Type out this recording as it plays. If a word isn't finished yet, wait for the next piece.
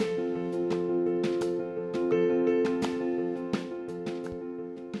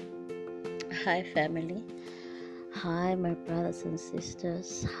Hi, family. Hi, my brothers and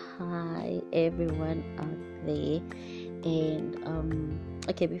sisters. Hi, everyone out there. And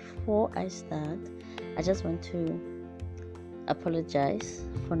before I start, I just want to apologize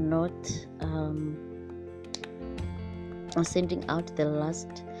for not sending out the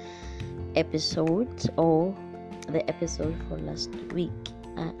last episode or the episode for last week.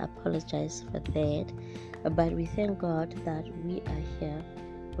 I apologize for that, but we thank God that we are here.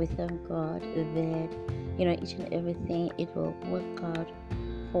 We thank God that each and everything, it will work out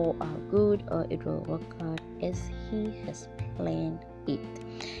for our good, or it will work out as He has planned it.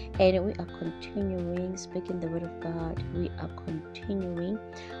 And we are continuing speaking the word of God. We are continuing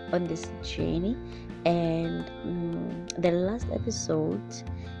on this journey. And the last episode,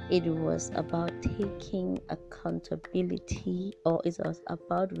 it was about taking accountability, or it was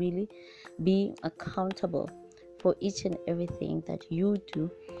about really being accountable for each and everything that you do.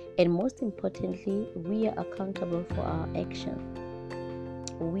 And most importantly, we are accountable for our action.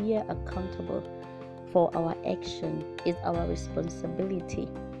 We are accountable for our action. It's our responsibility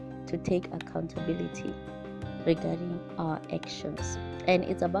to take accountability regarding our actions. And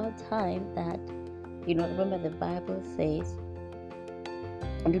it's about time that, remember the Bible says,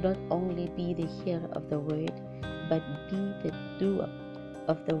 do not only be the hearer of the word, but be the doer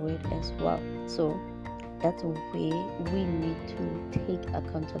of the word as well. So that's where we need to take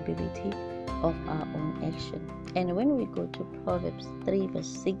accountability of our own action. And when we go to Proverbs 3 verse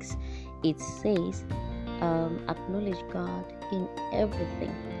 6, it says, acknowledge God in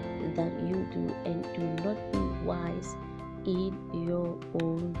everything that you do, and do not be wise in your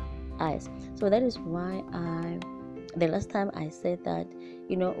own eyes. So that is why the last time I said that,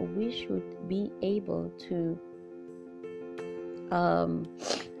 we should be able to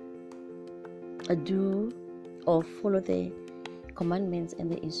do or follow the commandments and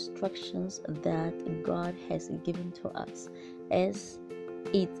the instructions that God has given to us, as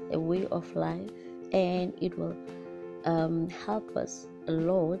it's a way of life, and it will help us a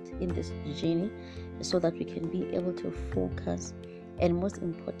lot in this journey, so that we can be able to focus, and most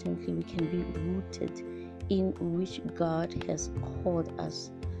importantly, we can be rooted in which God has called us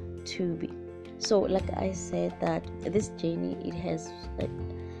to be. So like I said, that this journey, it has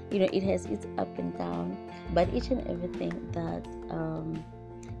its up and down, but each and everything that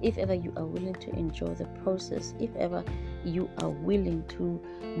if ever you are willing to enjoy the process, if ever you are willing to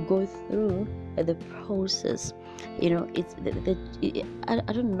go through the process, it's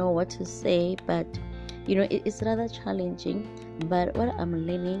I don't know what to say, but it's rather challenging. But what I'm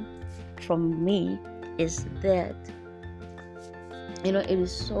learning from me is that it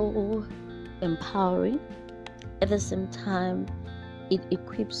is so empowering. At the same time, it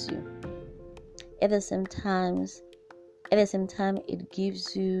equips you. At the same time, it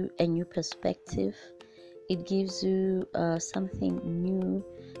gives you a new perspective. It gives you something new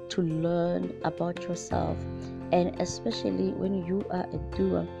to learn about yourself. And especially when you are a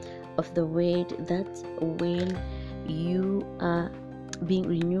doer of the word, that's when you are being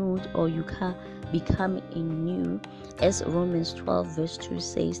renewed, or you can become new. As Romans 12 verse 2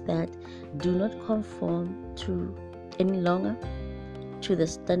 says, that do not conform to any longer to the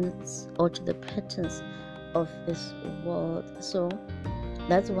standards or to the patterns of this world. So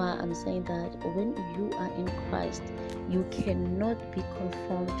that's why I'm saying that when you are in Christ, you cannot be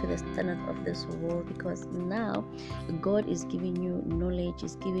conformed to the standard of this world, because now God is giving you knowledge,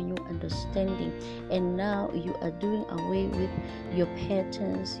 is giving you understanding, and now you are doing away with your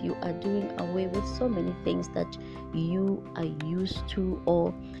patterns. You are doing away with so many things that you are used to,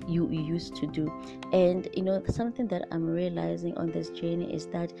 or you used to do. And something that I'm realizing on this journey is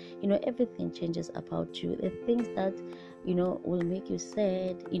that everything changes about you. The things that will make you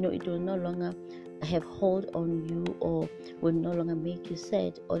sad, it will no longer have hold on you, or will no longer make you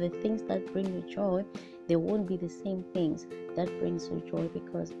sad. Or the things that bring you joy, they won't be the same things that brings you joy,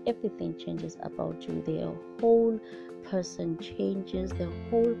 because everything changes about you. The whole person changes, the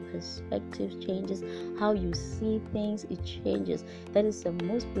whole perspective changes, how you see things, it changes. That is the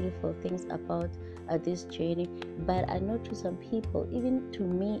most beautiful things about this journey. But I know to some people, even to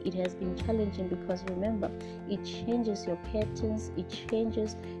me, it has been challenging, because remember, it changes your patterns, it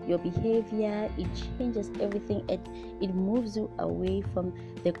changes your behavior, it changes everything, and it moves you away from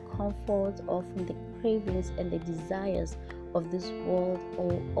the comfort, or from the cravings and the desires of this world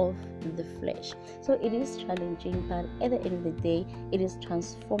or of the flesh. So it is challenging, but at the end of the day, it is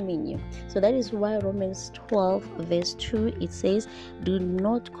transforming you. So that is why Romans 12 verse 2, it says, do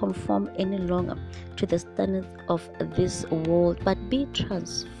not conform any longer to the standards of this world, but be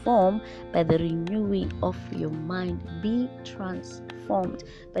transformed by the renewing of your mind. Be transformed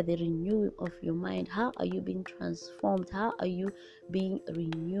by the renewing of your mind. How are you being transformed? How are you being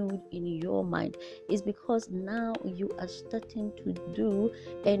renewed in your mind? It's because now you are starting to do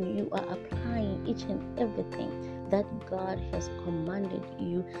and you are applying each and everything that God has commanded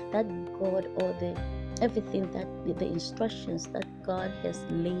you, that God or everything that the instructions that God has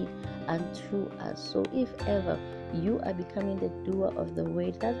laid unto us. So if ever you are becoming the doer of the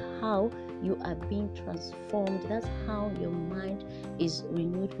word, that's how you are being transformed. That's how your mind is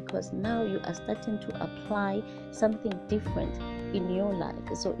renewed, because now you are starting to apply something different in your life.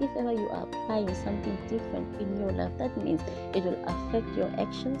 So if ever you are applying something different in your life, that means it will affect your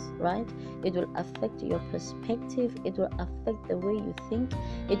actions, right? It will affect your perspective. It will affect the way you think.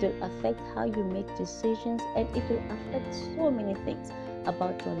 It will affect how you make decisions, and it will affect so many things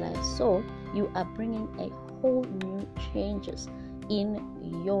about your life. So you are bringing a whole new changes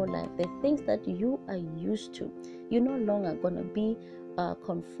in your life. The things that you are used to, you're no longer going to be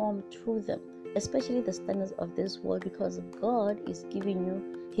conformed to them, especially the standards of this world, because God is giving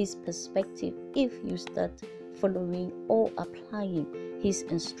you his perspective if you start following or applying his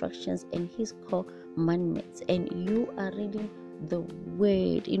instructions and his commandments, and you are reading the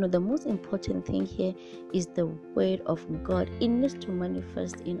word. The most important thing here is the word of God. It needs to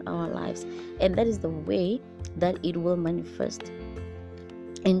manifest in our lives, and that is the way that it will manifest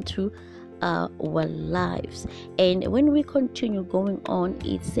into our lives. And when we continue going on,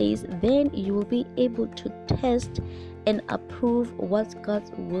 it says, then you will be able to test and approve what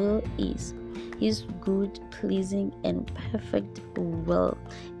God's will is, his good, pleasing, and perfect will.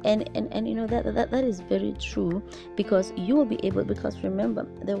 And that is very true, because you will be able, because remember,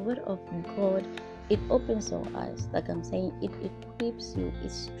 the word of God, it opens your eyes. Like I'm saying, it equips you,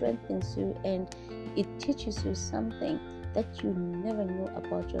 it strengthens you, and it teaches you something that you never knew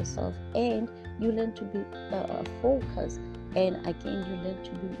about yourself, and you learn to be focused, and again you learn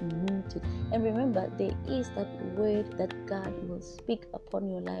to be rooted. And remember, there is that word that God will speak upon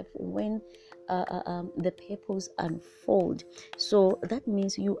your life when the purpose unfold. So that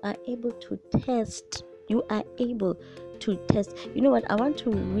means you are able to test. You are able to test. You know what? I want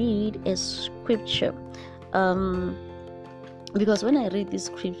to read a scripture, because when I read this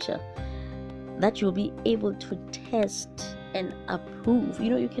scripture, that you'll be able to test and approve.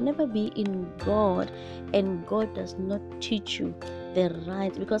 You can never be in God and God does not teach you the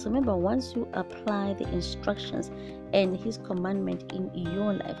right, because remember, once you apply the instructions and his commandment in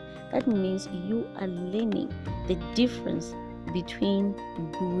your life, that means you are learning the difference between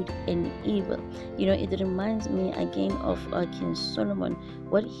good and evil. It reminds me again of King Solomon,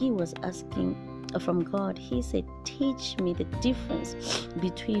 what he was asking from God. He said, teach me the difference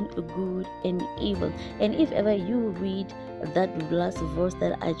between good and evil. And if ever you read that last verse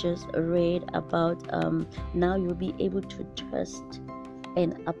that I just read about, now you'll be able to trust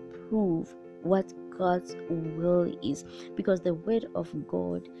and approve what God's will is, because the word of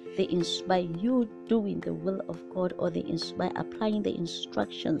God, by you doing the will of God, or by applying the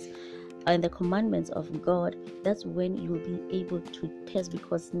instructions and the commandments of God, that's when you'll be able to test,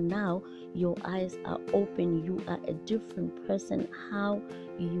 because now your eyes are open. You are a different person, how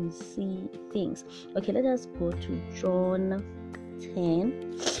you see things. Okay, let us go to John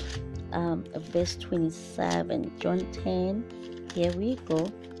 10 verse 27. John 10, here we go,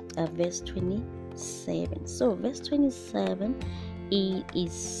 verse 27. So verse 27, it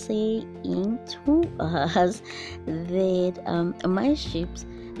is saying to us that my sheep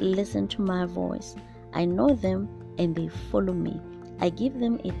listen to my voice. I know them and they follow me. I give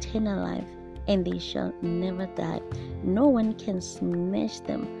them eternal life, and they shall never die. No one can snatch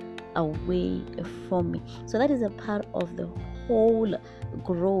them away from me. So that is a part of the whole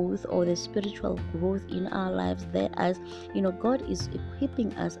growth, or the spiritual growth in our lives, that as God is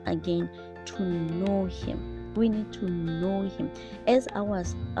equipping us again to know him. We need to know him. As I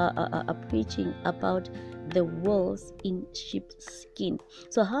was preaching about the wolves in sheep's skin.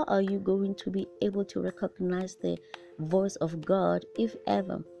 So how are you going to be able to recognize the voice of God if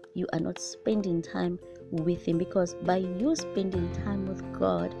ever you are not spending time with him? Because by you spending time with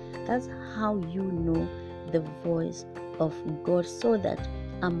God, that's how you know the voice of God, so that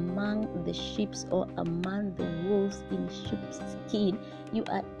among the sheep, or among the wolves in sheep's skin, you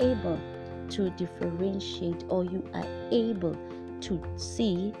are able to differentiate, or you are able to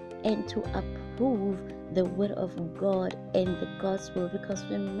see and to approve the word of God and the God's will. Because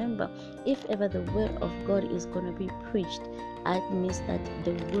remember, if ever the word of God is going to be preached, it means that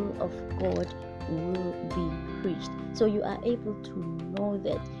the will of God will be preached. So you are able to know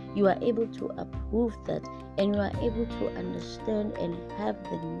that, you are able to approve that, and you are able to understand and have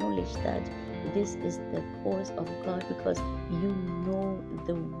the knowledge that this is the voice of God, because you know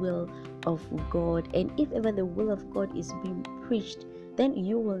the will of God. And if ever the will of God is being preached, then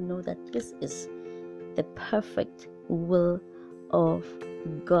you will know that this is the perfect will of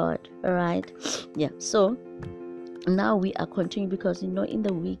God. All right. Yeah. So now we are continuing, because in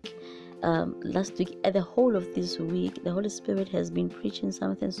the week, last week, at the whole of this week, the Holy Spirit has been preaching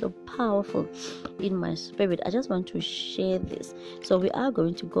something so powerful in my spirit. I just want to share this. So we are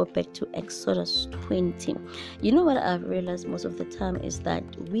going to go back to Exodus 20. You know what I've realized most of the time is that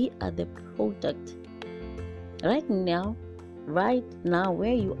we are the product. Right now,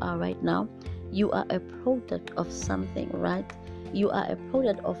 where you are right now, you are a product of something, right? You are a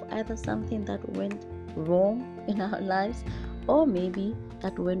product of either something that went wrong in our lives, or maybe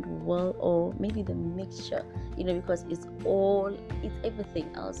that went well, or maybe the mixture, because it's everything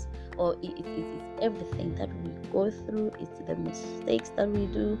else, or it's everything that we go through, it's the mistakes that we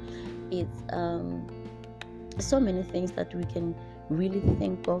do, it's so many things that we can really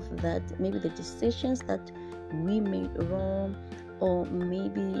think of, that maybe the decisions that we made wrong, or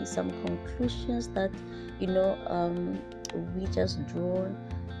maybe some conclusions that we just drawn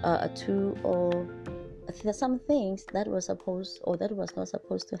to, or there's some things that were supposed, or that was not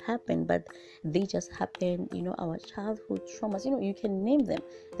supposed to happen, but they just happened. Our childhood traumas, you can name them.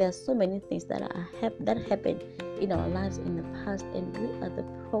 There are so many things that happened in our lives in the past, and we are the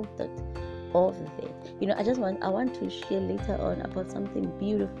product of it. I want to share later on about something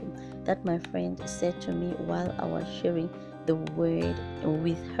beautiful that my friend said to me while I was sharing the word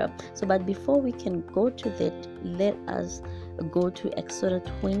with her. So, but before we can go to that, let us go to Exodus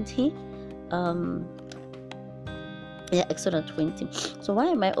 20. Exodus 20. So why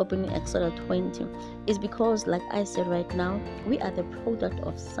am I opening Exodus 20? Is because, like I said, right now we are the product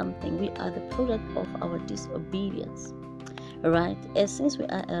of something. We are the product of our disobedience. Right? And since we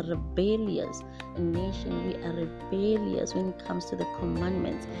are a rebellious nation, we are rebellious when it comes to the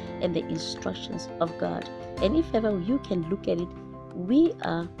commandments and the instructions of God. And if ever you can look at it, we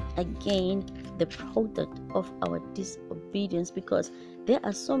are again the product of our disobedience, because there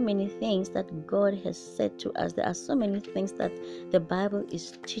are so many things that God has said to us. There are so many things that the Bible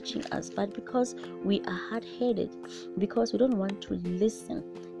is teaching us, but because we are hard-headed, because we don't want to listen,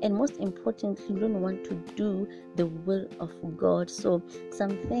 and most importantly, we don't want to do the will of God. So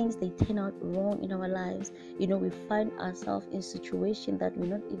some things, they turn out wrong in our lives. We find ourselves in situations that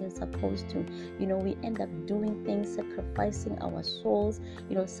we're not even supposed to. We end up doing things, sacrificing our souls,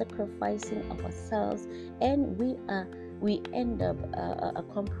 sacrificing ourselves, and we end up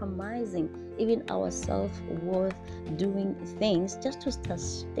compromising even our self-worth, doing things just to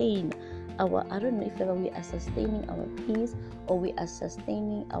sustain I don't know if ever we are sustaining our peace, or we are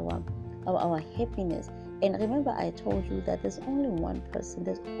sustaining our happiness. And remember, I told you that there's only one person,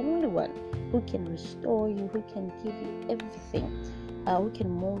 there's only one who can restore you, who can give you everything, who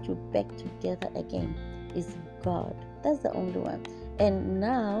can mold you back together again, is God. That's the only one. And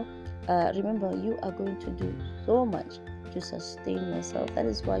now, remember, you are going to do so much to sustain yourself. That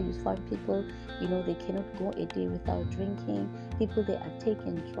is why you find people, they cannot go a day without drinking. People, they are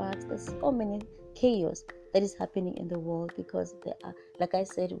taking drugs. There's so many chaos that is happening in the world, because they are, like I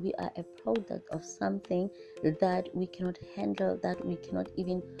said, we are a product of something that we cannot handle, that we cannot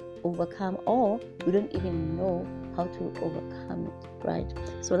even overcome, or we don't even know how to overcome it, right?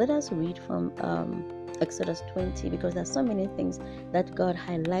 So let us read from Exodus 20, because there are so many things that God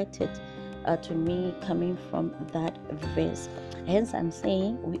highlighted to me coming from that verse. Hence, I'm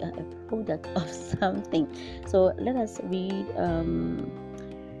saying we are a product of something. So let us read.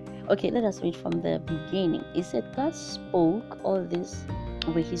 Let us read from the beginning. It said, God spoke all this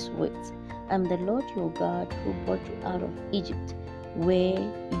with His words. I'm the Lord your God who brought you out of Egypt, where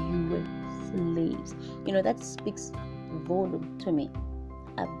you were slaves. That speaks volume to me.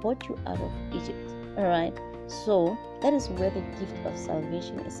 I brought you out of Egypt. All right. So that is where the gift of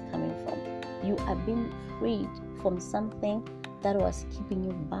salvation is coming from. You are being freed from something that was keeping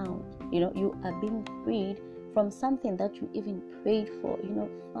you bound. You are being freed from something that you even prayed for.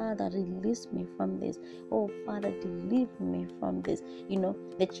 Father, release me from this. Oh, Father, deliver me from this.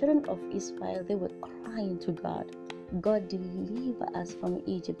 The children of Israel, they were crying to God. God, deliver us from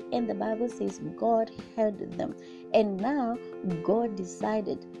Egypt. And the Bible says God held them. And now God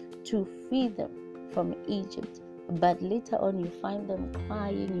decided to free them from Egypt, but later on you find them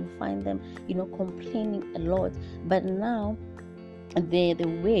crying, you find them, complaining a lot. But now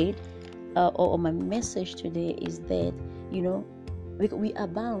the word or my message today is that, we are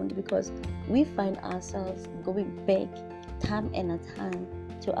bound, because we find ourselves going back time and time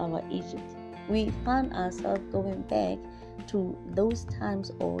to our Egypt. We find ourselves going back to those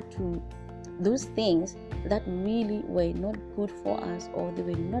times, or to those things that really were not good for us, or they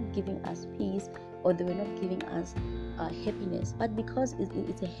were not giving us peace, or they were not giving us happiness. But because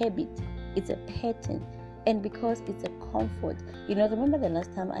it's a habit, it's a pattern, and because it's a comfort. Remember the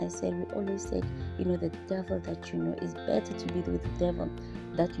last time I said, we always said, the devil that you know, is better to be with the devil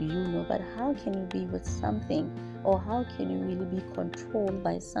that you know. But how can you be with something, or how can you really be controlled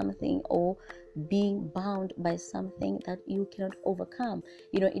by something, or being bound by something that you cannot overcome?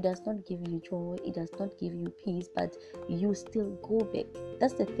 It does not give you joy, it does not give you peace, but you still go back.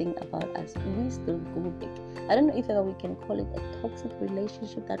 That's the thing about us, we still go back. I don't know if ever we can call it a toxic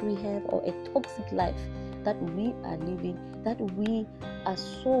relationship that we have, or a toxic life that we are living, that we are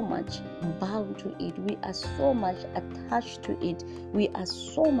so much bound to it, we are so much attached to it, we are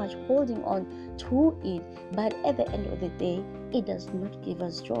so much holding on to it. But at the end of the day, it does not give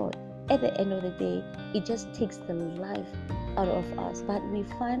us joy. At the end of the day, it just takes the life out of us. But we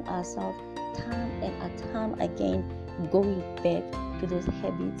find ourselves time and time again going back to those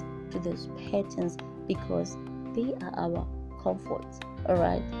habits, to those patterns, because they are our comforts.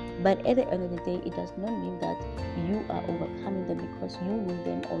 Alright, but at the end of the day, it does not mean that you are overcoming them because you know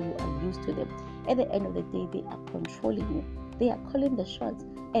them or you are used to them. At the end of the day, they are controlling you, they are calling the shots,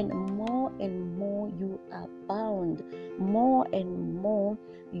 and more you are bound, more and more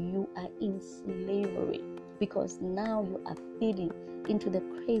you are in slavery, because now you are feeding into the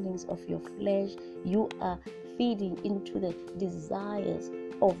cravings of your flesh, you are feeding into the desires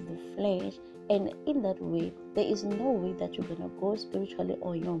of the flesh. And in that way, there is no way that you're going to go spiritually,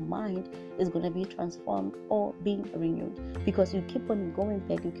 or your mind is going to be transformed or being renewed, because you keep on going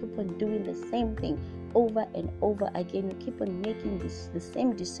back, you keep on doing the same thing over and over again, you keep on making the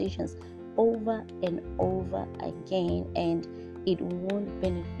same decisions over and over again, and it won't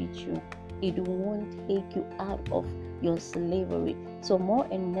benefit you, it won't take you out of your slavery. So more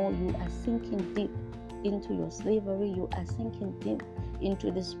and more you are sinking deep into your slavery, you are sinking deep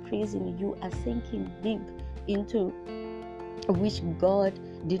into this prison, you are sinking deep into which God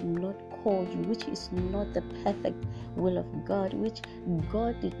did not call you, which is not the perfect will of God, which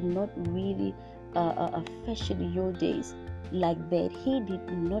God did not really fashion your days like that. He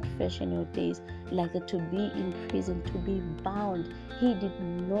did not fashion your days like that, to be in prison, to be bound. He did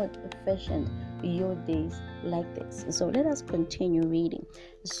not fashion your days like this. So let us continue reading.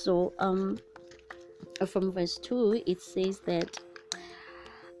 So from verse 2, it says that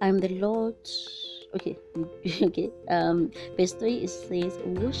I'm the Lord. Okay. Verse 3, it says,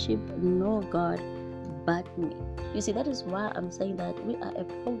 worship no God but me. You see, that is why I'm saying that we are a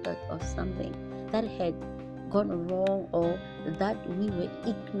product of something that had gone wrong, or that we were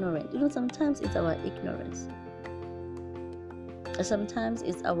ignorant. Sometimes it's our ignorance, sometimes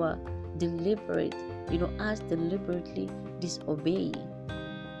it's our deliberate, us deliberately disobeying,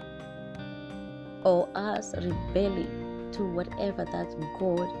 or us rebelling to whatever that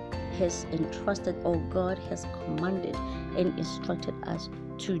God has entrusted, or God has commanded and instructed us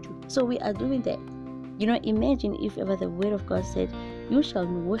to do. So we are doing that. Imagine if ever the word of God said, you shall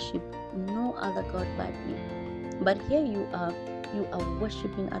worship no other God but me. But here you are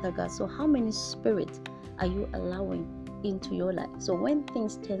worshiping other gods. So how many spirits are you allowing into your life? So when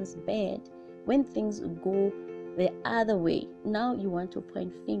things turns bad, when things go the other way, now you want to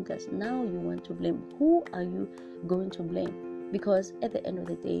point fingers, now you want to blame. Who are you going to blame? Because at the end of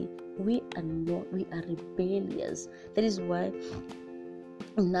the day, we are rebellious. That is why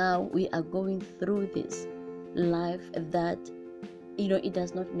now we are going through this life that it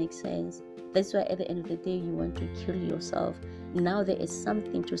does not make sense. That's why at the end of the day, you want to kill yourself. Now there is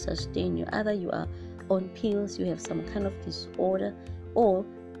something to sustain you. Either you are on pills, you have some kind of disorder, or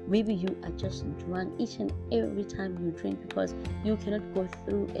maybe you are just drunk each and every time you drink, because you cannot go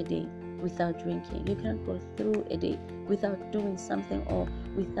through a day without drinking. You cannot go through a day without doing something, or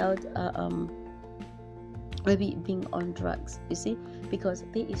without maybe being on drugs. You see, because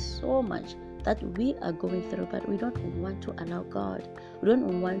there is so much that we are going through, but we don't want to allow God. We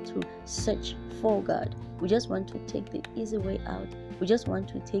don't want to search for God. We just want to take the easy way out. We just want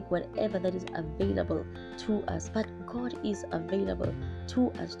to take whatever that is available to us. But God is available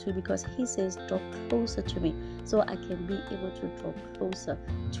to us too, because He says, draw closer to me so I can be able to draw closer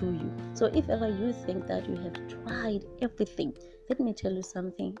to you. So if ever you think that you have tried everything, let me tell you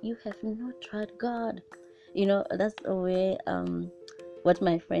something. You have not tried God. That's the way what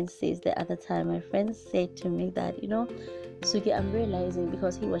my friend says the other time. My friend said to me that, Suki, I'm realizing,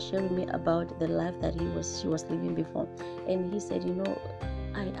 because he was sharing me about the life that she was living before, and he said,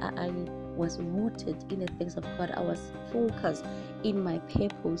 I was rooted in the things of God. I was focused in my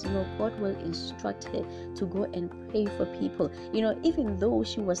purpose. God will instruct her to go and pray for people. Even though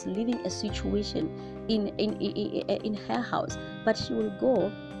she was living a situation in her house, but she will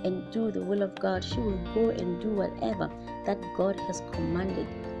go and do the will of God. She will go and do whatever that God has commanded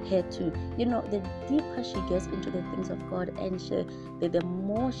her to. The deeper she gets into the things of God, and the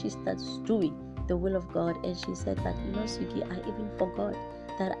more she starts doing the will of God. And she said that, Suki, I even forgot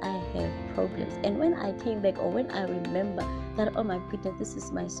that I have problems. And when I came back, or when I remember that, oh my goodness, this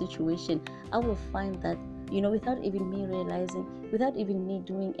is my situation, I will find that, without even me realizing, without even me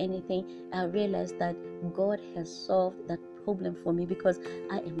doing anything, I realized that God has solved that problem for me because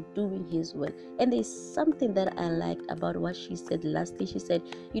I am doing His will. And there's something that I liked about what she said lastly. She said,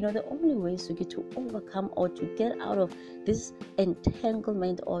 the only way, Suki, to overcome or to get out of this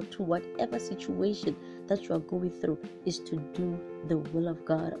entanglement or to whatever situation that you are going through is to do the will of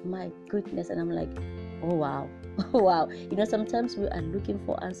God. My goodness. And I'm like, oh wow. Wow. Sometimes we are looking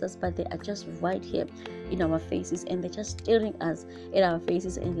for answers, but they are just right here in our faces, and they're just staring us in our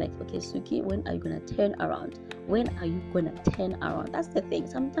faces and like, okay, Suki, when are you gonna turn around? When are you gonna turn around? That's the thing.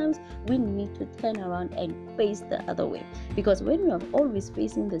 Sometimes we need to turn around and face the other way, because when you are always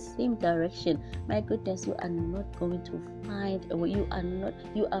facing the same direction, my goodness, you are not going to find a way.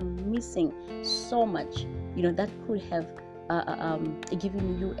 You are missing so much, that could have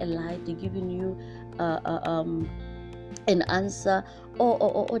given you a light, giving you an answer,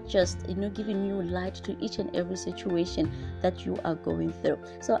 or just giving you light to each and every situation that you are going through.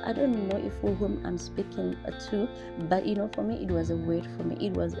 So I don't know if for whom I'm speaking to, but for me, it was a word. For me,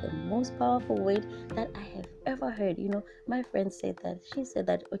 it was the most powerful word that I have ever heard. My friend said that. She said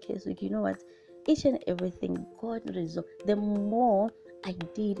that, okay, so you know what, each and everything God resolved. The more I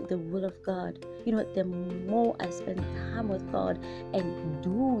did the will of God, the more I spend time with God and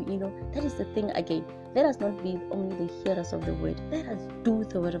do, that is the thing again. Let us not be only the hearers of the word. Let us do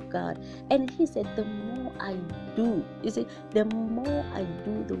the word of God. And he said, the more I do, the more I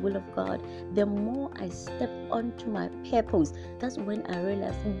do the will of God, the more I step onto my purpose. That's when I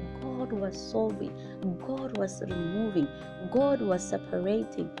realized God was solving, God was removing, God was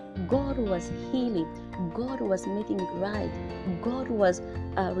separating, God was healing, God was making it right, God was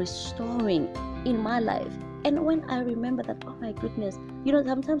restoring in my life. And when I remember that, oh my goodness,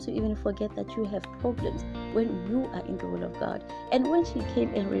 sometimes you even forget that you have problems when you are in the will of God. And when she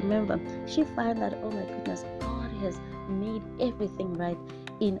came and remember, she found that, oh my goodness, God has made everything right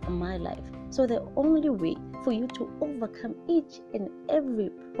in my life. So the only way for you to overcome each and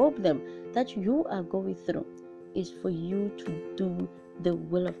every problem that you are going through is for you to do the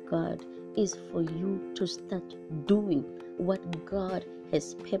will of God, is for you to start doing what God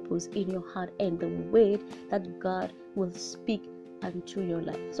has purpose in your heart and the word that God will speak unto your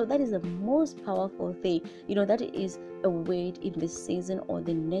life. So that is the most powerful thing, that is a word in this season or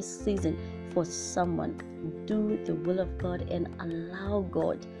the next season for someone. Do the will of God and allow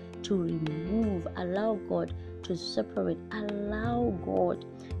God to remove, allow God to separate, allow God,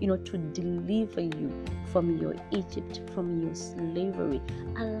 to deliver you from your Egypt, from your slavery.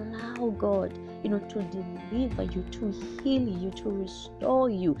 Allow God, to deliver you, to heal you, to restore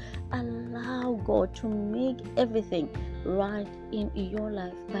you. Allow God to make everything right in your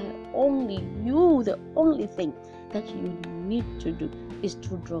life by only you. The only thing that you need to do is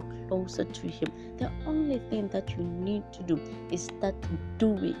to draw closer to Him. The only thing that you need to do is start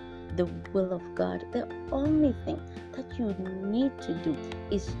doing the will of God. The only thing that you need to do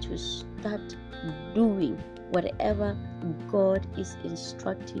is to start doing whatever God is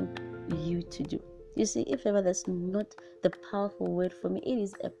instructing you to do. You see, if ever that's not the powerful word for me, it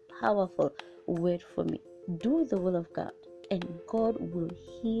is a powerful word for me. Do the will of God, and God will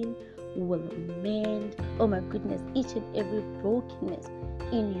heal, will mend, oh my goodness, each and every brokenness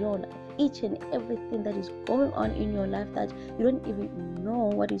in your life, each and everything that is going on in your life that you don't even know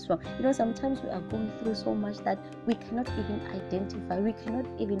what is wrong. Sometimes we are going through so much that we cannot even identify, we cannot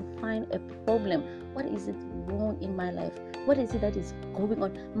even find a problem. What is it wrong in my life? What is it that is going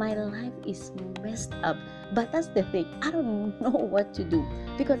on? My life is messed up. But that's the thing, I don't know what to do,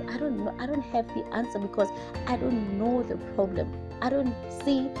 because I don't have the answer, because I don't know the problem. I don't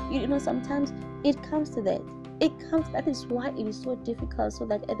see, sometimes it comes to that. It comes. That is why it is so difficult, so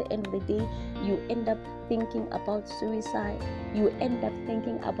that at the end of the day you end up thinking about suicide. You end up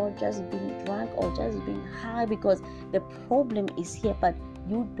thinking about just being drunk or just being high, because the problem is here, but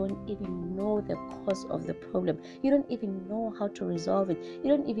you don't even know the cause of the problem. You don't even know how to resolve it. You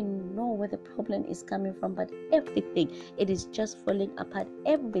don't even know where the problem is coming from. But everything, it is just falling apart.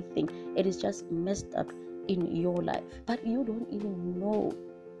 Everything, it is just messed up in your life. But you don't even know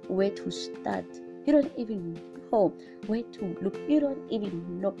where to start. You don't even know where to look. You don't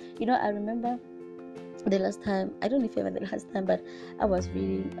even know. I remember the last time, I don't know if ever the last time, but I was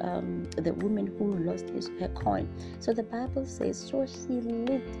reading the woman who lost her coin. So the Bible says, so she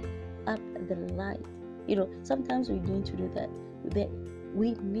lit up the light. Sometimes we need to do that.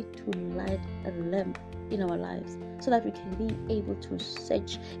 We need to light a lamp in our lives, so that we can be able to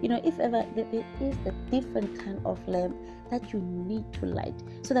search. If ever there is a different kind of lamp that you need to light,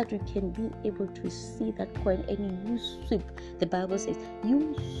 so that you can be able to see that coin, and you sweep. The Bible says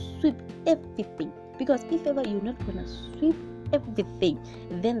you sweep everything, because if ever you're not gonna sweep everything,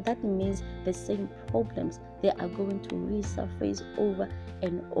 then that means the same problems, they are going to resurface over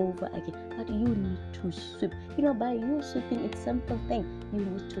and over again. But you need to sweep. By you sweeping, it's simple thing. You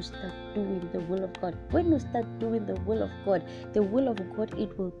need to start doing the will of God. When you start doing the will of God,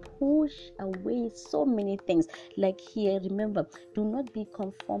 it will push away so many things. Like here, remember, do not be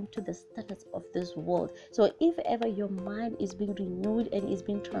conformed to the standards of this world. So if ever your mind is being renewed and is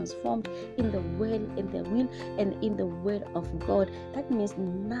being transformed in the word, in the will, and in the word of God, that means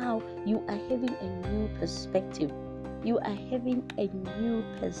now you are having a new perspective. You are having a new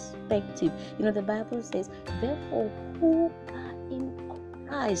perspective. The Bible says, therefore, who are in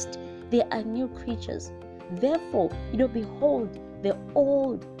Christ, they are new creatures. Therefore, behold, the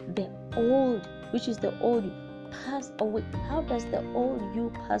old, which is the old, pass away. How does the old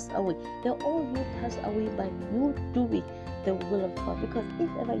you pass away? The old you pass away by you doing the will of God. Because if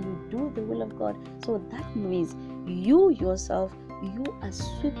ever you do the will of God, so that means you yourself, you are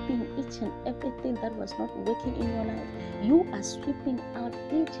sweeping each and everything that was not working in your life. You are sweeping out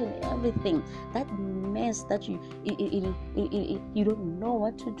each and everything, that mess that you don't know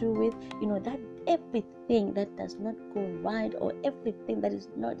what to do with. That everything that does not go right, or everything that is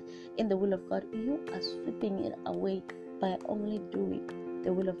not in the will of God, you are sweeping it away by only doing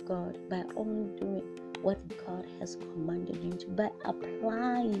the will of God, by only doing what God has commanded you to, by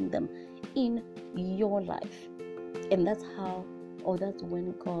applying them in your life. And that's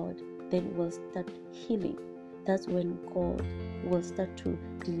when God then will start healing. That's when God will start to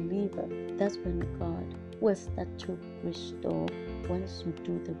deliver. That's when God will start to restore. Once you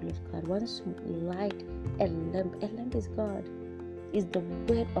do the will of God, once you light a lamp is God, is the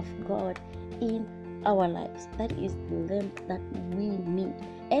word of God in our lives. That is the lamp that we need.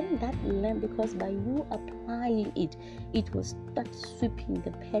 And that lamp, because by you applying it, it will start sweeping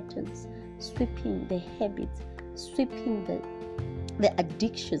the patterns, sweeping the habits, sweeping the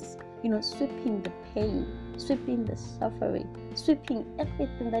addictions, sweeping the pain, sweeping the suffering, sweeping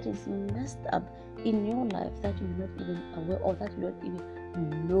everything that is messed up in your life that you're not even aware, or that you don't even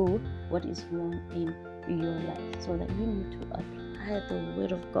know what is wrong in your life. So that you need to apply the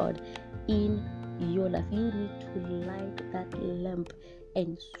word of God in your life. You need to light that lamp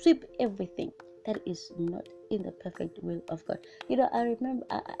and sweep everything that is not in the perfect will of God. I remember,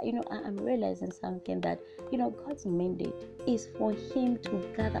 I'm realizing something, that God's mandate is for Him to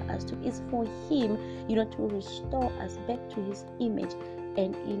gather us to, is for Him, to restore us back to His image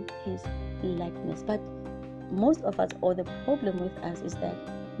and in His likeness. But most of us, or the problem with us, is that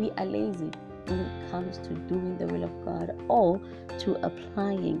we are lazy when it comes to doing the will of God, or to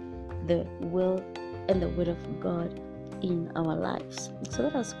applying the will and the word of God in our lives. So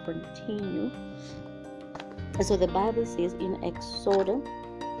let us continue. So the Bible says in Exodus,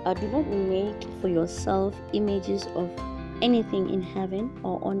 do not make for yourself images of anything in heaven,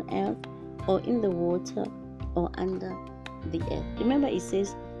 or on earth, or in the water, or under the earth. Remember, it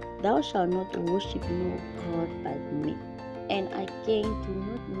says, thou shalt not worship no God but me. And again, do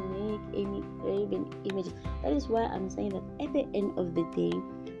not make any graven images. That is why I'm saying that at the end of the day,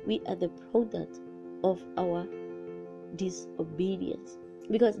 we are the product of our disobedience.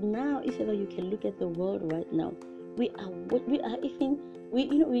 Because now, if ever you can look at the world right now, we came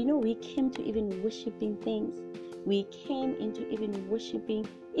to even worshiping things. We came into even worshiping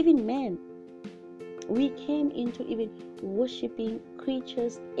even men. We came into even worshiping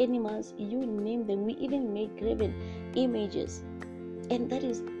creatures, animals, you name them. We even make graven images. And that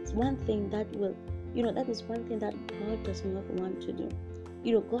is one thing that God does not want to do.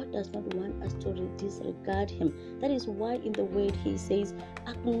 God does not want us to disregard Him. That is why in the word He says,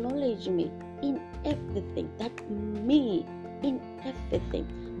 acknowledge me. in everything, that me in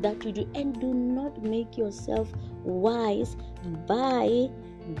everything that you do. And do not make yourself wise by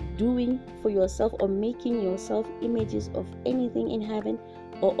doing for yourself or making yourself images of anything in heaven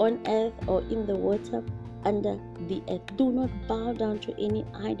or on earth or in the water under the earth. Do not bow down to any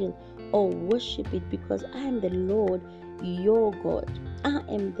idol or worship it, because I am the Lord your God. I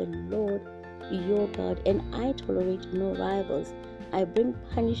am the Lord your God, and I tolerate no rivals. I bring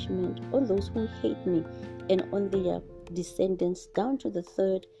punishment on those who hate me and on their descendants down to the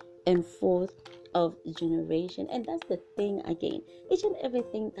third and fourth of generation. And that's the thing again, each and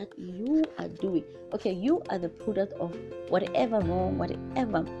everything that you are doing, okay, you are the product of whatever wrong,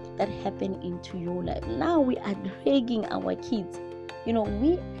 whatever that happened into your life. Now we are dragging our kids,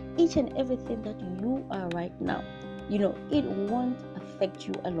 we each and everything that you are right now, it won't affect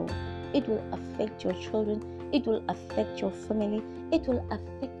you alone. It will affect your children, it will affect your family, it will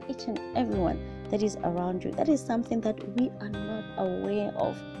affect each and everyone that is around you. That is something that we are not aware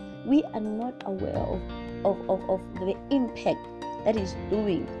of. We are not aware of the impact that is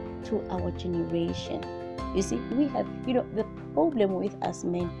doing to our generation. You see, we have, the problem with us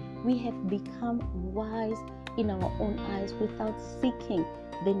men, we have become wise in our own eyes without seeking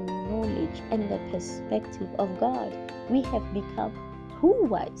the knowledge and the perspective of God. We have become too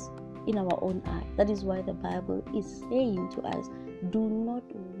wise in our own eyes. That is why the Bible is saying to us, do not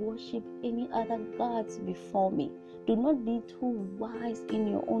worship any other gods before me. Do not be too wise in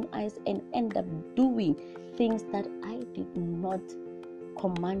your own eyes and end up doing things that I did not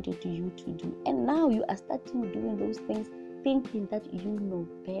command you to do. And now you are starting doing those things thinking that you know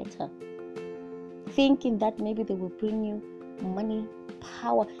better, thinking that maybe they will bring you money,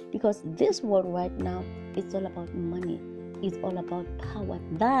 power, because this world right now is all about money, it's all about power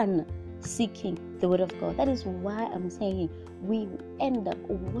than seeking the word of God. That is why I'm saying we end up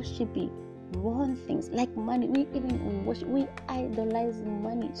worshiping wrong things like money. We idolize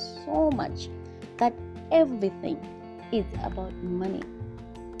money so much that everything is about money.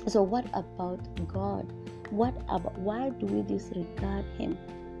 So what about God? Why do we disregard him?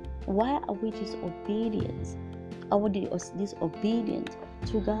 Why are we disobedient? Are we disobedient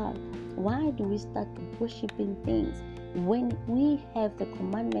to God? Why do we start worshiping things when we have the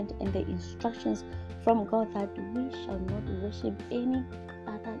commandment and the instructions from God that we shall not worship any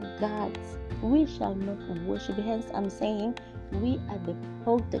other gods? We shall not worship. Hence, I'm saying we are the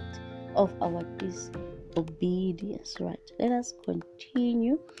product of our disobedience. Right? Let us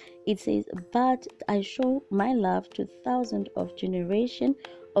continue. It says, but I show my love to thousands of generations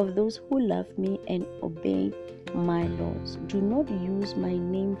of those who love me and obey my laws. Do not use my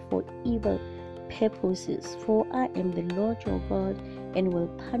name for evil purposes, for I am the Lord your God and will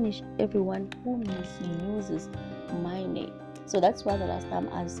punish everyone who misuses my name. So that's why the last time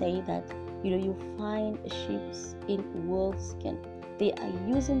I say that you find sheep in wolfskin. They are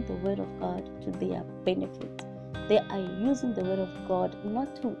using the word of God to their benefit. They are using the word of God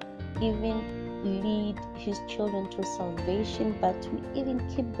not to even lead his children to salvation, but to even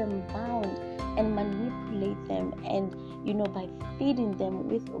keep them bound and manipulate them, and by feeding them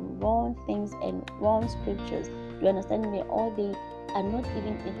with wrong things and wrong scriptures. You understand me? Or they are not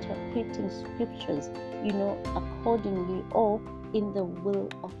even interpreting scriptures accordingly or in the will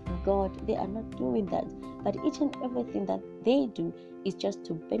of God. They are not doing that, but each and everything that they do is just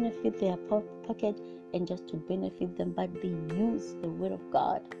to benefit their pocket and just to benefit them. But they use the word of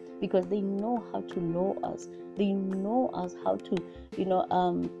God because they know how to law us. They know us how to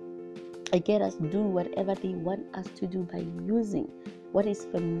get us do whatever they want us to do by using what is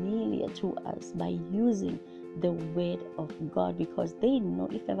familiar to us, by using the word of God, because they know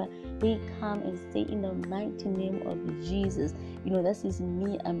if ever they come and say in the mighty name of Jesus, this is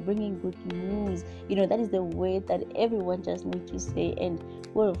me, I'm bringing good news, that is the word that everyone just need to say and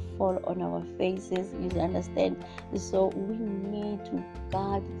will fall on our faces. You understand? So we need to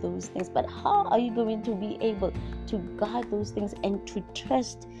guard those things. But how are you going to be able to guard those things and to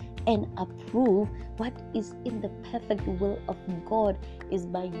trust and approve what is in the perfect will of God? Is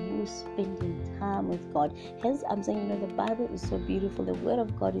by you spending time with God. Hence, I'm saying, the Bible is so beautiful. The Word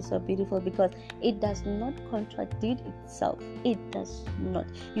of God is so beautiful because it does not contradict itself. It does not.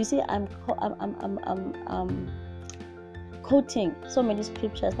 You see, I'm quoting so many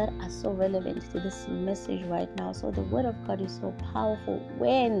scriptures that are so relevant to this message right now. So the Word of God is so powerful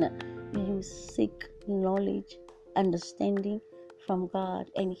when you seek knowledge, understanding from God,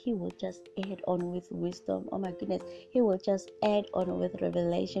 and he will just add on with wisdom. Oh my goodness, he will just add on with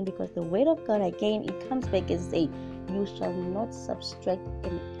revelation, because the word of God, again, it comes back and say, you shall not subtract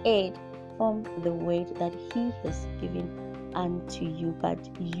and add from the word that he has given unto you, but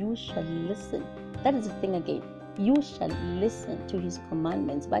you shall listen. That is the thing again. You shall listen to his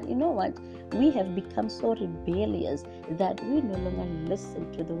commandments. But you know what? We have become so rebellious that we no longer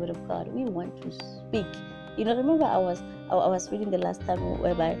listen to the word of God. We want to speak. Remember I was reading the last time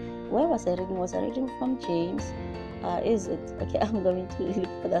where was I reading? Was I reading from James? Is it? Okay, I'm going to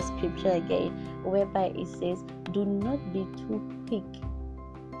look for that scripture again, whereby it says, do not be too quick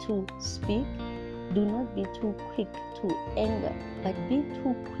to speak, do not be too quick to anger, but be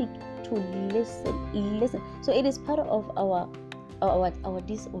too quick to listen. So it is part of our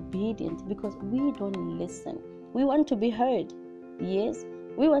disobedience, because we don't listen. We want to be heard. Yes,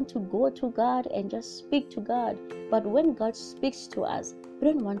 we want to go to God and just speak to God, but when God speaks to us, we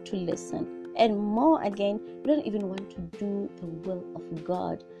don't want to listen. And more again, we don't even want to do the will of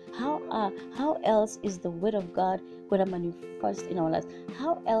God. How else is the word of God going to manifest in our lives?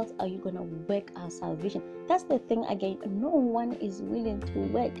 How else are you going to work our salvation? That's the thing again. No one is willing to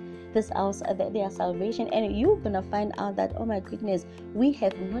work their salvation, and you're going to find out that, oh my goodness, we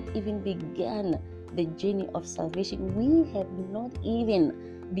have not even begun the journey of salvation. We have not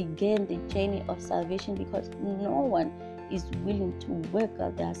even begun the journey of salvation, because no one is willing to work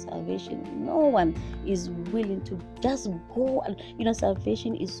out their salvation. No one is willing to just go.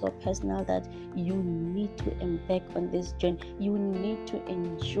 Salvation is so personal that you need to embark on this journey. You need to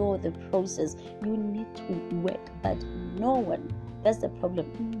enjoy the process. You need to work, but no one. That's the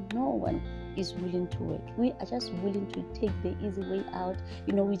problem. No one is willing to work. We are just willing to take the easy way out.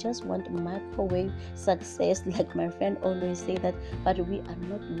 We just want microwave success, like my friend always say that, but we are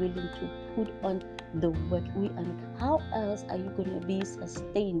not willing to put on the work. We are not. How else are you going to be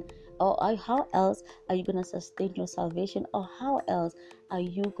sustained? Or how else are you going to sustain your salvation? Or how else are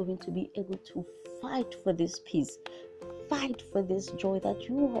you going to be able to fight for this peace? Fight for this joy that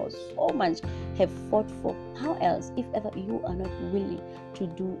you so much have fought for. How else, if ever you are not willing to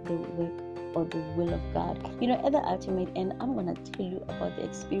do the work or the will of God? At the ultimate end, I'm going to tell you about the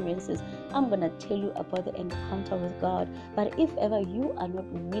experiences. I'm going to tell you about the encounter with God. But if ever you are not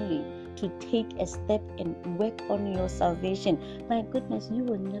willing to take a step and work on your salvation, my goodness, you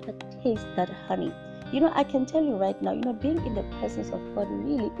will never taste that honey. I can tell you right now, being in the presence of God,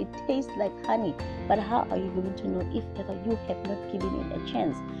 really, it tastes like honey. But how are you going to know if ever you have not given it a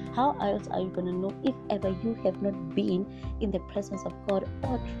chance? How else are you going to know if ever you have not been in the presence of God,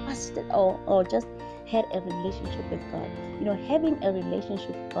 or trusted, or just had a relationship with God? Having a relationship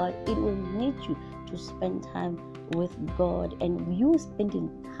with God, it will need you to spend time with God. And you spending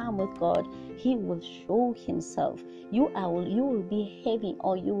time with God, He will show Himself. You will be having,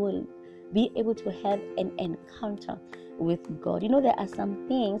 or you will be able to have an encounter with God. There are some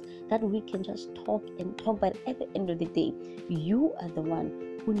things that we can just talk, but at the end of the day, you are the one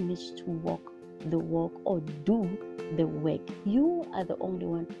who needs to walk the walk or do the work. You are the only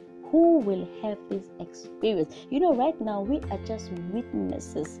one who will have this experience. Right now we are just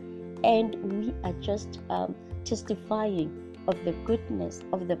witnesses, and we are just testifying of the goodness,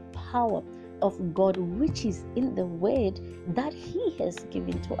 of the power of God, which is in the word that He has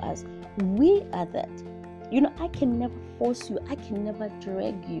given to us. We are that. I can never force you. I can never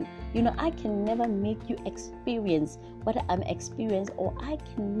drag you. I can never make you experience what I'm experiencing, or I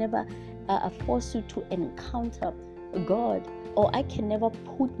can never force you to encounter God, or I can never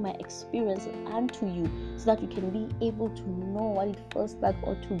put my experience onto you so that you can be able to know what it feels like,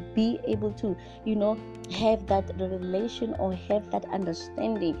 or to be able to, have that revelation, or have that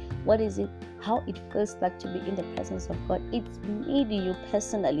understanding. What is it? How it feels like to be in the presence of God. It needs you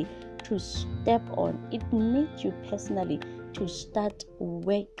personally to step on. It needs you personally to start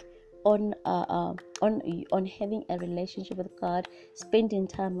work on having a relationship with God, spending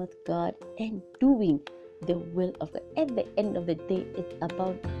time with God, and doing the will of God. At the end of the day, it's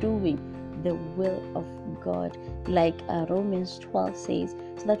about doing the will of God, like Romans 12 says,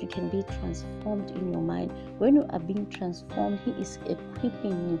 so that you can be transformed in your mind. When you are being transformed, He is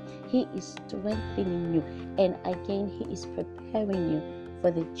equipping you, He is strengthening you, and again He is preparing you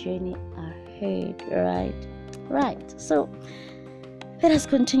for the journey ahead. Right. So let us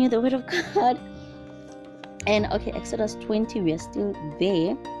continue the word of God. And okay, Exodus 20, we are still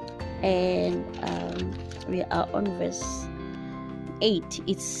there, and we are on verse 8.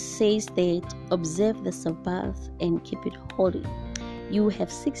 It says that observe the Sabbath and keep it holy. You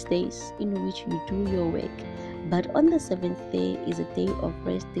have 6 days in which you do your work, but on the 7th day is a day of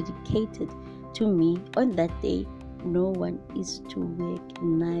rest dedicated to me. On that day no one is to work,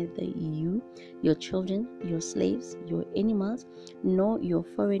 neither you, your children, your slaves, your animals, nor your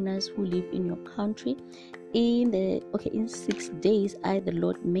foreigners who live in your country. In 6 days I, the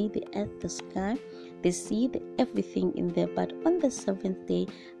Lord, made the earth, the sky, the sea, everything in there. But on the seventh day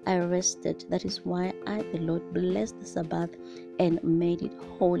I rested. That is why I, the Lord, blessed the Sabbath and made it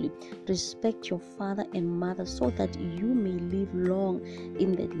holy. Respect your father and mother so that you may live long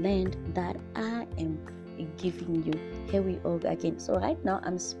in the land that I am giving you. Here we are again. So right now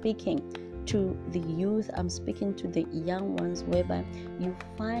I'm speaking to the youth, I'm speaking to the young ones, whereby you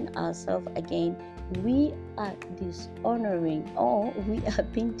find ourselves again, we are dishonoring or we are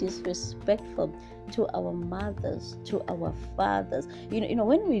being disrespectful to our mothers, to our fathers. You know,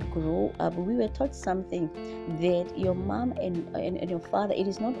 when we grow up, we were taught something, that your mom and your father, it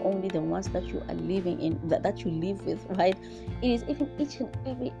is not only the ones that you are living in, that you live with, right? It is even each and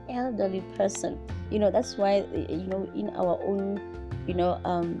every elderly person. That's why, in our own,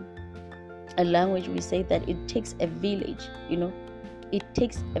 a language, we say that it takes a village. It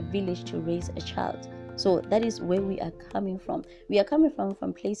takes a village to raise a child. So that is where we are coming from. We are coming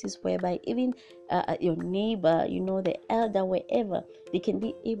from places whereby even your neighbor, the elder, wherever, they can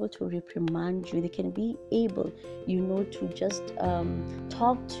be able to reprimand you. They can be able, to just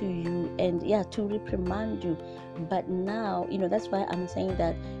talk to you and to reprimand you. But now, that's why I'm saying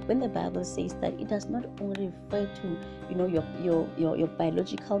that when the Bible says that, it does not only refer to, your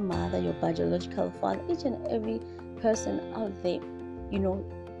biological mother, your biological father, each and every person out there,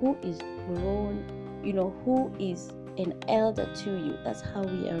 who is grown, who is an elder to you. That's how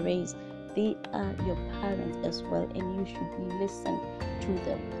we are raised. They are your parents as well, and you should listen to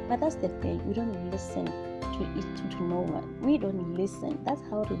them. But that's the thing, we don't listen to no one. We don't listen. That's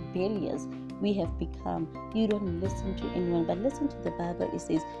how rebellious we have become. You don't listen to anyone, but listen to the Bible. It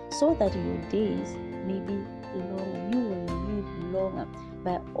says, so that your days may be longer. You will live longer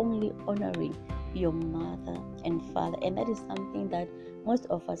by only honoring your mother and father. And that is something that most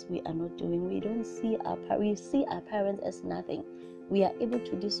of us, we are not doing. We don't see we see our parents as nothing. We are able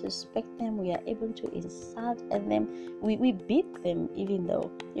to disrespect them. We are able to insult at them. We beat them, even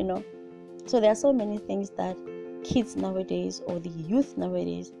though, So there are so many things that kids nowadays, or the youth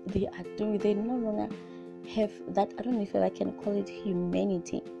nowadays, they are doing. They no longer have that, I don't know if I can call it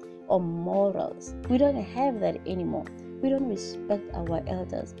humanity or morals. We don't have that anymore. We don't respect our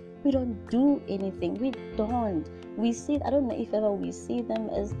elders. We don't do anything. We see, I don't know if ever we see them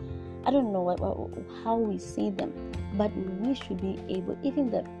as, I don't know how we see them, but we should be able,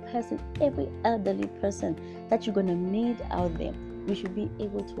 even the person, every elderly person that you're going to meet out there, we should be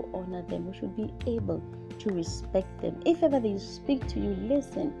able to honor them. We should be able to respect them. If ever they speak to you,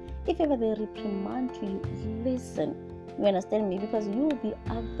 listen. If ever they reprimand to you, listen. You understand me? Because you will be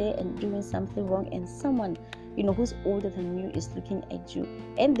out there and doing something wrong, and someone, who's older than you is looking at you,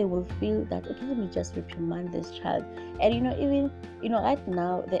 and they will feel that, okay, let me just reprimand this child. And even right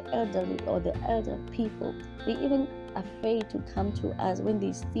now, the elderly or the elder people, they even afraid to come to us when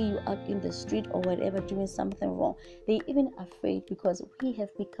they see you out in the street or whatever doing something wrong. They even afraid because we have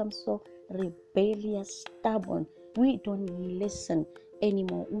become so rebellious, stubborn. We don't listen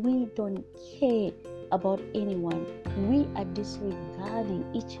anymore. We don't care about anyone. We are disregarding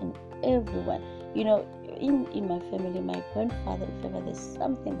each and everyone. In my family, my grandfather, if ever there's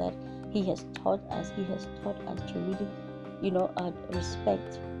something that he has taught us to really,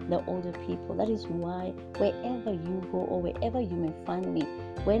 respect the older people. That is why wherever you go or wherever you may find me,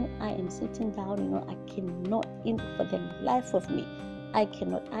 when I am sitting down, I cannot, for the life of me, I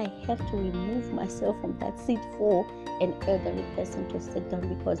cannot. I have to remove myself from that seat for an elderly person to sit down,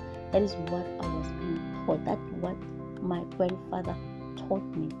 because that is what I was being taught. That's what my grandfather taught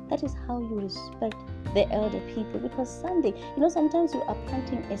me. That is how you respect the elder people, because someday, sometimes you are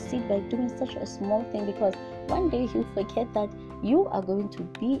planting a seed by doing such a small thing, because one day you forget that you are going to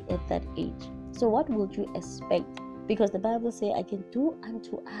be at that age. So what would you expect? Because the Bible says, I can do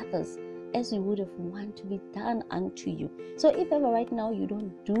unto others as you would have want to be done unto you. So if ever right now you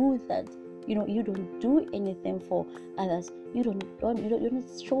don't do that, you don't do anything for others, you don't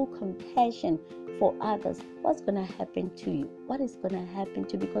show compassion for others, what's going to happen to you? What is going to happen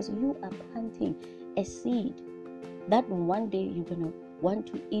to you? Because you are planting a seed that one day you're going to want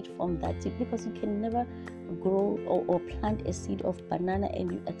to eat from that seed, because you can never grow or plant a seed of banana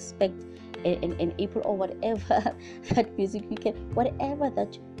and you expect an apple or whatever that basically whatever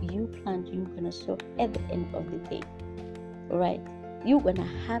that you plant, you're going to sow at the end of the day, right? You're going to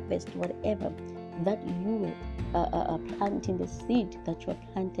harvest whatever that you are planting, the seed that you are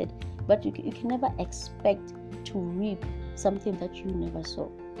planted. But you can never expect to reap something that you never saw.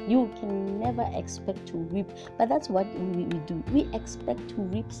 You can never expect to reap. But that's what we do. We expect to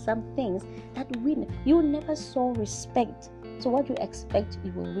reap some things that you never saw respect. So what you expect,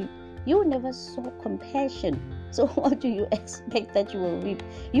 you will reap. You never saw compassion. So what do you expect that you will reap?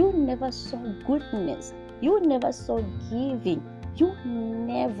 You never saw goodness. You never saw giving. You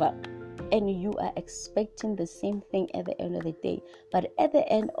never. And you are expecting the same thing at the end of the day. But at the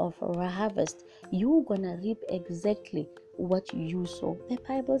end of a harvest, you're going to reap exactly what you sow. The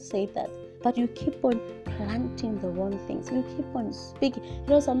Bible says that. But you keep on planting the wrong things. You keep on speaking.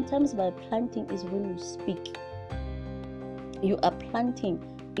 Sometimes by planting is when you speak. You are planting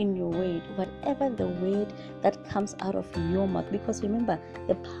in your word, whatever the word that comes out of your mouth. Because remember,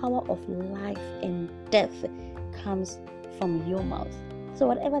 the power of life and death comes from your mouth. So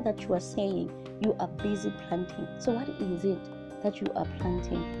whatever that you are saying, you are busy planting. So what is it that you are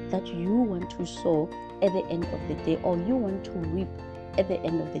planting that you want to sow at the end of the day, or you want to reap at the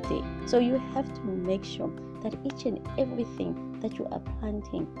end of the day? So you have to make sure that each and everything that you are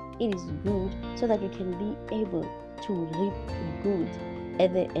planting, it is good, so that you can be able to reap good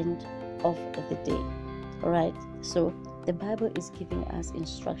at the end of the day. All right. So the Bible is giving us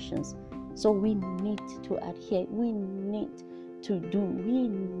instructions. So we need to adhere. We need to do. We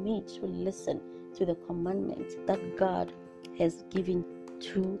need to listen to the commandments that God has given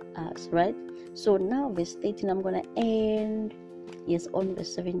to us. Right. So now verse 13, I'm going to end on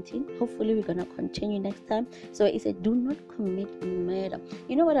verse 17. Hopefully we're going to continue next time. So it said, do not commit murder.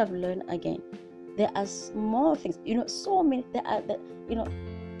 You know what I've learned again? There are small things, so many. There are,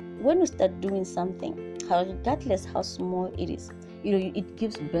 when you start doing something, regardless how small it is, it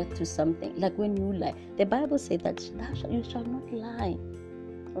gives birth to something. Like when you lie, the Bible says that you shall not lie,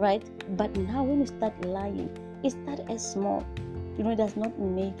 right? But now when you start lying, it starts as small. It does not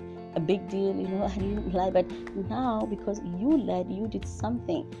make a big deal. I didn't lie, but now because you lied, you did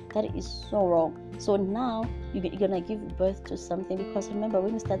something that is so wrong. So now you're gonna give birth to something, because remember,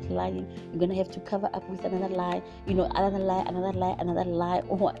 when you start lying, you're gonna have to cover up with another lie, another lie,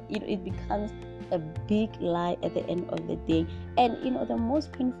 or it becomes a big lie at the end of the day. And the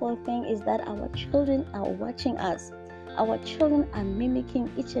most painful thing is that our children are watching us. Our children are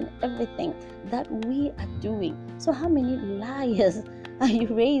mimicking each and everything that we are doing. So how many liars are you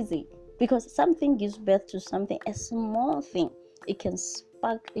raising? Because something gives birth to something, a small thing. It can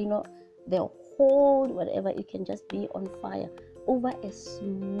spark, the whole whatever. It can just be on fire over a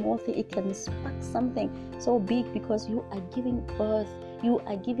small thing. It can spark something so big, because you are giving birth. You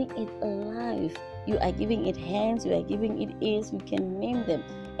are giving it life. You are giving it hands. You are giving it ears. You can name them.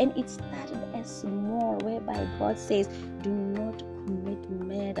 And it started as small, whereby God says, do not commit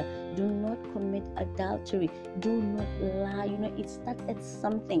murder, do not commit adultery, do not lie. It started as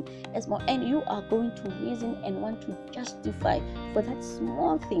something as small, and you are going to reason and want to justify for that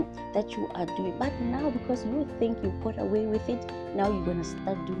small thing that you are doing. But now, because you think you got away with it, now you're gonna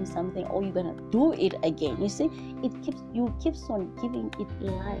start doing something, or you're gonna do it again. You see, you keeps on giving it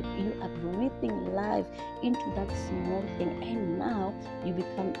life. You are breathing life into that small thing, and now you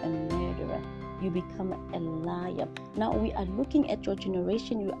become a murderer. You become a liar. Now we are looking at your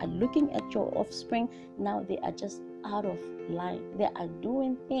generation. You are looking at your offspring. Now they are just out of line. They are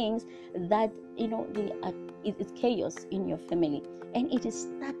doing things that it's chaos in your family, and it is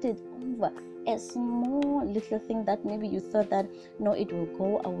started over a small little thing that maybe you thought that no, it will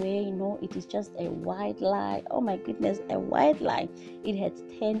go away. No, it is just a white lie. Oh my goodness, a white lie. It has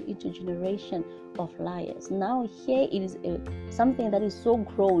turned into generation of liars. Now here it is something that is so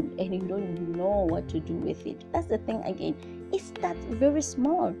grown, and you don't know what to do with it. That's the thing again. It starts very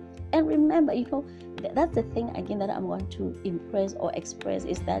small. And remember, that's the thing again that I'm going to impress or express,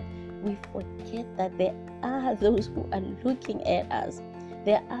 is that we forget that there are those who are looking at us.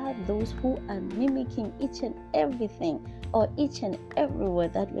 There are those who are mimicking each and everything, or each and every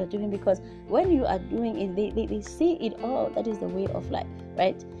word that we are doing, because when you are doing it, they see it all. That is the way of life,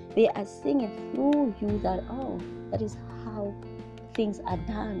 right? They are seeing it through you, that that is how things are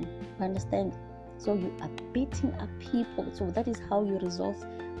done. You understand? So you are beating up people. So that is how you resolve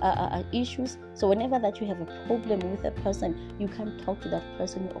issues. So whenever that you have a problem with a person, you can't talk to that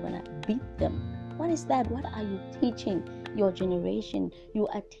person. You're gonna beat them. What is that? What are you teaching your generation? You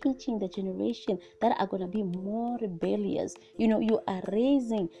are teaching the generation that are going to be more rebellious. You are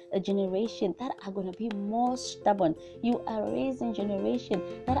raising a generation that are going to be more stubborn. You are raising generation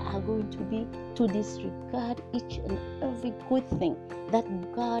that are going to disregard each and every good thing that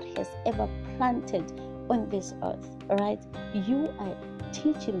God has ever planted on this earth. All right? You are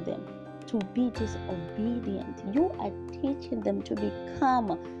teaching them to be disobedient. You are teaching them to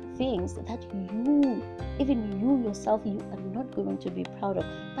become things that even you yourself, you are not going to be proud of.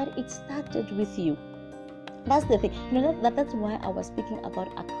 But it started with you. That's the thing. That's why I was speaking about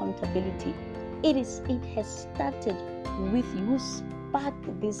accountability. It has started with you.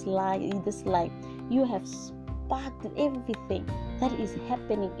 Sparked this lie. You have sparked everything that is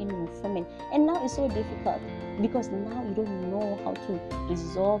happening in your family. And now it's so difficult because now you don't know how to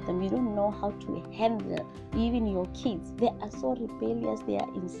resolve them. You don't know how to handle even your kids. They are so rebellious. They are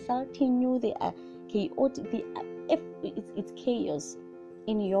insulting you. They are chaotic. It's chaos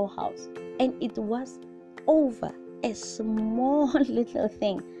in your house. And it was over a small little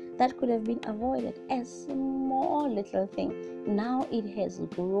thing that could have been avoided. A small little thing. Now it has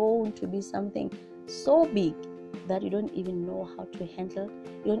grown to be something so big that you don't even know how to handle.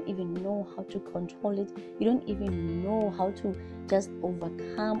 You don't even know how to control it. You don't even know how to just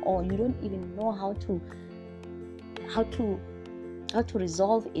overcome, or you don't even know how to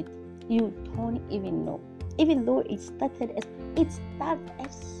resolve it. You don't even know. Even though it started as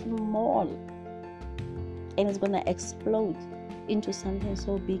small, and it's gonna explode into something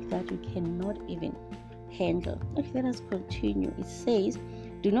so big that you cannot even handle. Okay, let us continue. It says,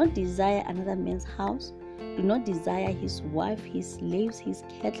 do not desire another man's house. Do not desire his wife, his slaves, his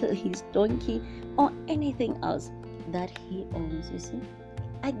cattle, his donkey, or anything else that he owns. You see,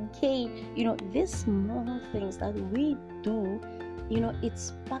 again, these small things that we do, it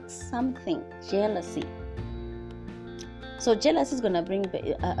sparks something, jealousy. So jealousy is gonna bring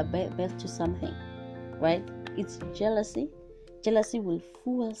birth to something, right? It's jealousy. Jealousy will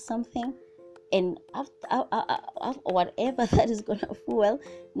fuel something, and after whatever that is gonna fuel,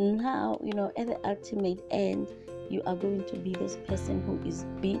 now at the ultimate end, you are going to be this person who is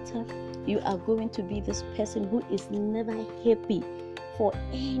bitter. You are going to be this person who is never happy for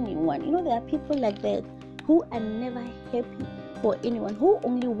anyone. There are people like that who are never happy for anyone, who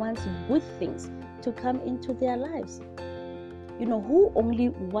only wants good things to come into their lives. Who only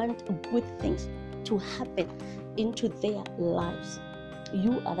want good things to happen into their lives.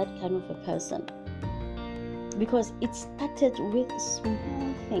 You are that kind of a person, because it started with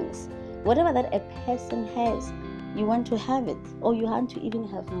small things. Whatever that a person has, you want to have it, or you want to even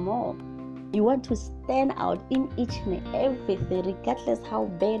have more. You want to stand out in each and everything, regardless how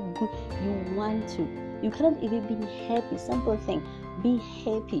bad, good you want to. You cannot even be happy. Simple thing, be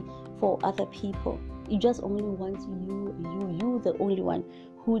happy for other people. You just only want you the only one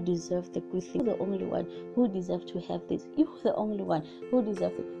who deserves the good thing. You're the only one who deserves to have this. You're the only one who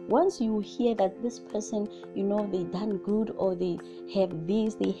deserves it. Once you hear that this person, they done good, or they have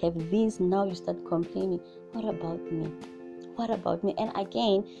this, now you start complaining. What about me? What about me? And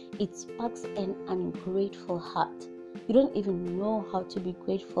again, it sparks an ungrateful heart. You don't even know how to be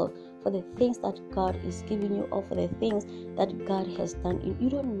grateful for the things that God is giving you, or for the things that God has done. You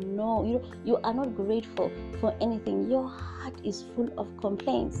don't know. You are not grateful for anything. Your heart is full of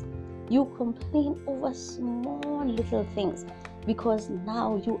complaints. You complain over small little things, because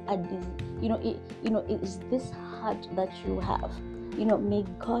now you are this. It is this heart that you have. May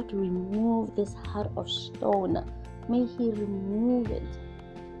God remove this heart of stone. May He remove it.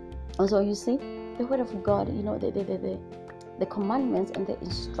 And so you see, the word of God, the commandments and the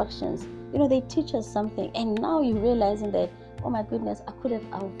instructions, they teach us something. And now you're realizing that, oh my goodness, I could have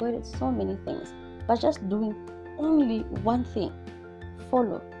avoided so many things by just doing only one thing.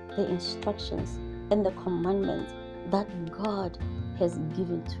 Follow the instructions and the commandments that God has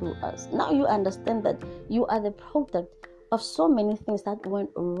given to us. Now you understand that you are the product of so many things that went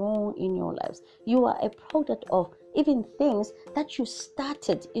wrong in your lives. You are a product of even things that you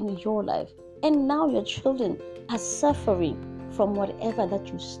started in your life. And now your children are suffering from whatever that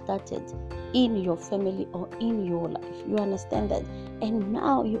you started in your family or in your life. You understand that? And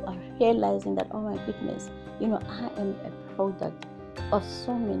now you are realizing that, oh my goodness, I am a product of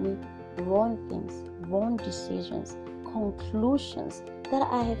so many wrong things, wrong decisions, conclusions that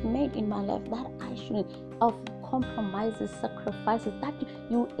I have made in my life that I shouldn't, of compromises, sacrifices, that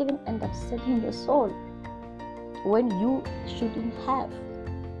you even end up selling your soul when you shouldn't have.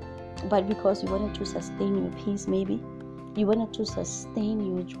 But because you wanted to sustain your peace, maybe you wanted to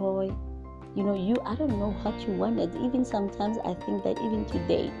sustain your joy, I don't know what you wanted. Even sometimes I think that even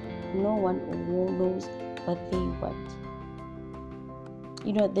today, no one knows what they want.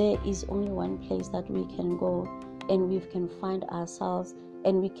 There is only one place that we can go, and we can find ourselves,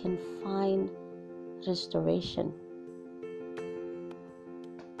 and we can find restoration.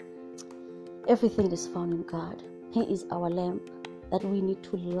 Everything is found in God. He is our lamp that we need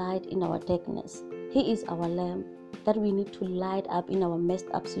to light in our darkness. He is our lamp that we need to light up in our messed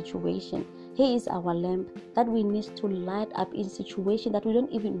up situation. He is our lamp that we need to light up in situations that we don't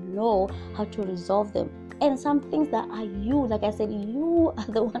even know how to resolve them. And some things that are you, like I said, you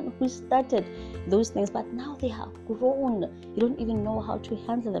are the one who started those things, but now they have grown. You don't even know how to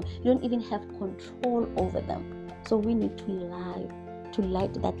handle them. You don't even have control over them. So we need to light to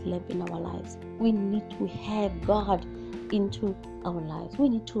light that lamp in our lives. We need to have God into our lives. We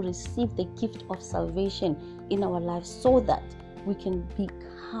need to receive the gift of salvation in our lives so that we can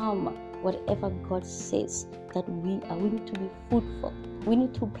become whatever God says that we are. We need to be fruitful. We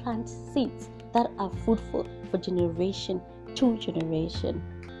need to plant seeds that are fruitful for generation to generation.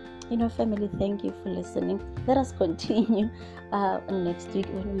 Family, thank you for listening. Let us continue next week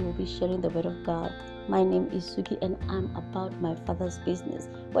when we will be sharing the word of God. My name is Suki and I'm about my Father's business.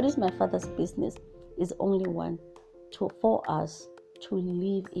 What is my Father's business? Is only one, for us to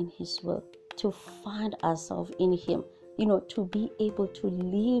live in His will, to find ourselves in Him, to be able to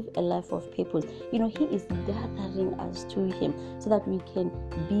live a life of purpose. He is gathering us to Him so that we can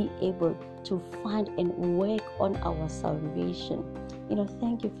be able to find and work on our salvation.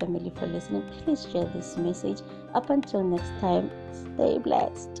 Thank you, family, for listening. Please share this message. Up until next time, stay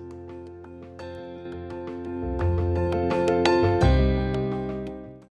blessed.